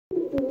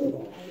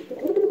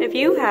If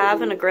you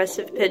have an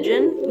aggressive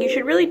pigeon, you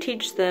should really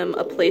teach them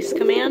a place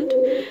command.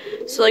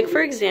 So like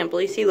for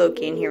example, you see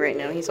Loki in here right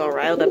now. He's all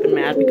riled up and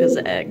mad because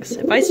of eggs.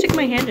 If I stick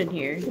my hand in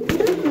here,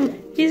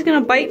 he's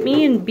gonna bite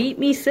me and beat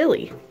me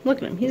silly.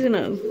 Look at him. He's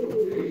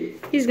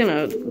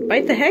gonna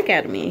bite the heck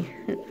out of me.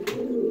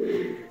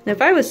 And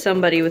if I was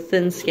somebody with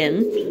thin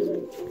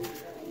skin,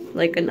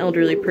 like an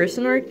elderly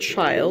person or a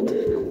child,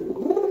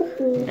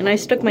 and I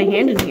stuck my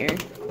hand in here,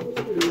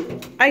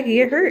 I could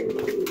get hurt.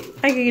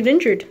 I could get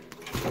injured.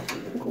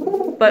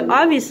 But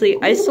obviously,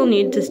 I still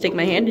need to stick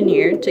my hand in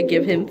here to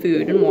give him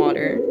food and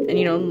water and,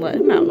 you know, let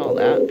him out and all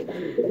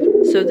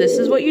that. So this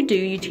is what you do.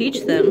 You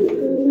teach them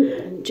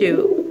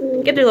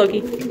to... Get there, Loki.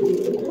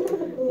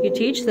 You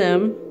teach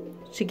them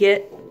to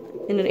get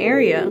in an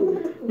area.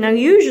 Now,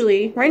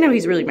 usually... Right now,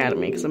 he's really mad at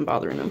me because I'm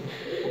bothering him.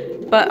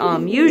 But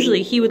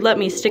usually, he would let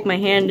me stick my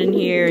hand in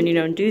here and, you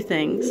know, do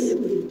things.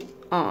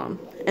 And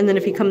then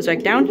if he comes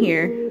back down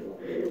here,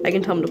 I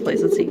can tell him to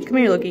place. Let's see. Come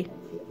here, Loki.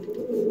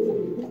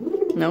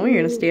 No,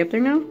 you're gonna stay up there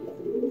now?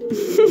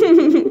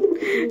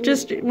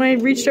 Just when I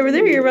reached over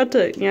there, you're about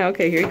to... Yeah,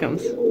 okay, here he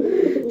comes.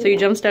 So he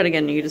jumps out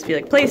again, and you just be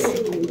like, place!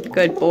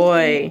 Good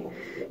boy.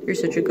 You're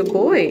such a good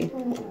boy.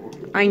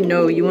 I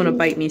know, you want to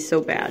bite me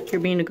so bad.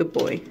 You're being a good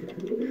boy.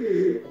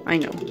 I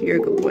know, you're a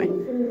good boy.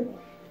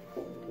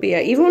 But yeah,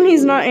 even when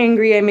he's not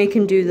angry, I make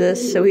him do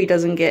this so he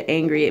doesn't get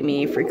angry at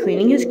me for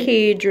cleaning his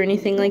cage or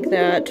anything like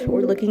that,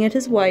 or looking at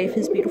his wife,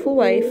 his beautiful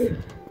wife.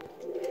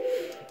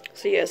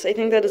 So yes, I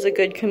think that is a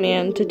good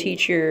command to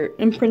teach your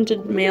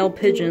imprinted male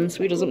pigeon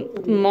so he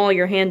doesn't maul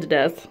your hand to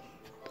death.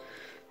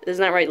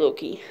 Isn't that right,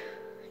 Loki?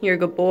 You're a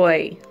good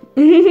boy.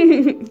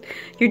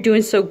 You're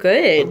doing so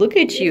good. Look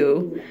at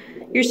you.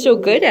 You're so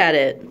good at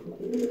it.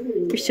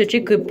 You're such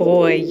a good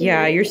boy.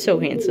 Yeah, you're so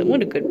handsome.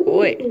 What a good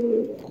boy.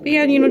 But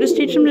yeah, you know, just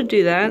teach them to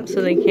do that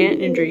so they can't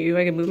injure you.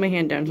 I can move my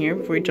hand down here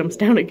before he jumps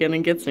down again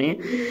and gets me.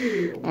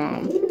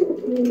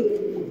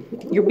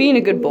 You're being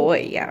a good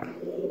boy, yeah.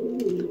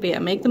 But yeah,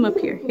 make them up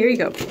here. Here you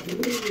go.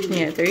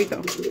 Yeah, there you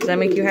go. Does that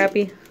make you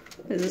happy?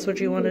 Is this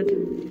what you wanted?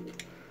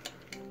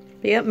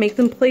 But yeah, make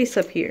them place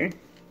up here.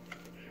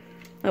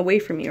 Away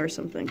from you or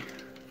something.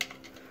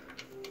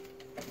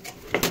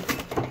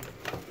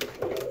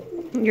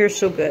 You're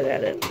so good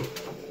at it.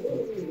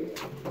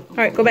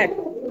 Alright, go back.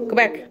 Go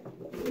back.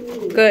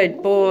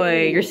 Good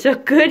boy. You're so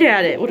good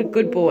at it. What a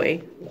good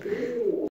boy.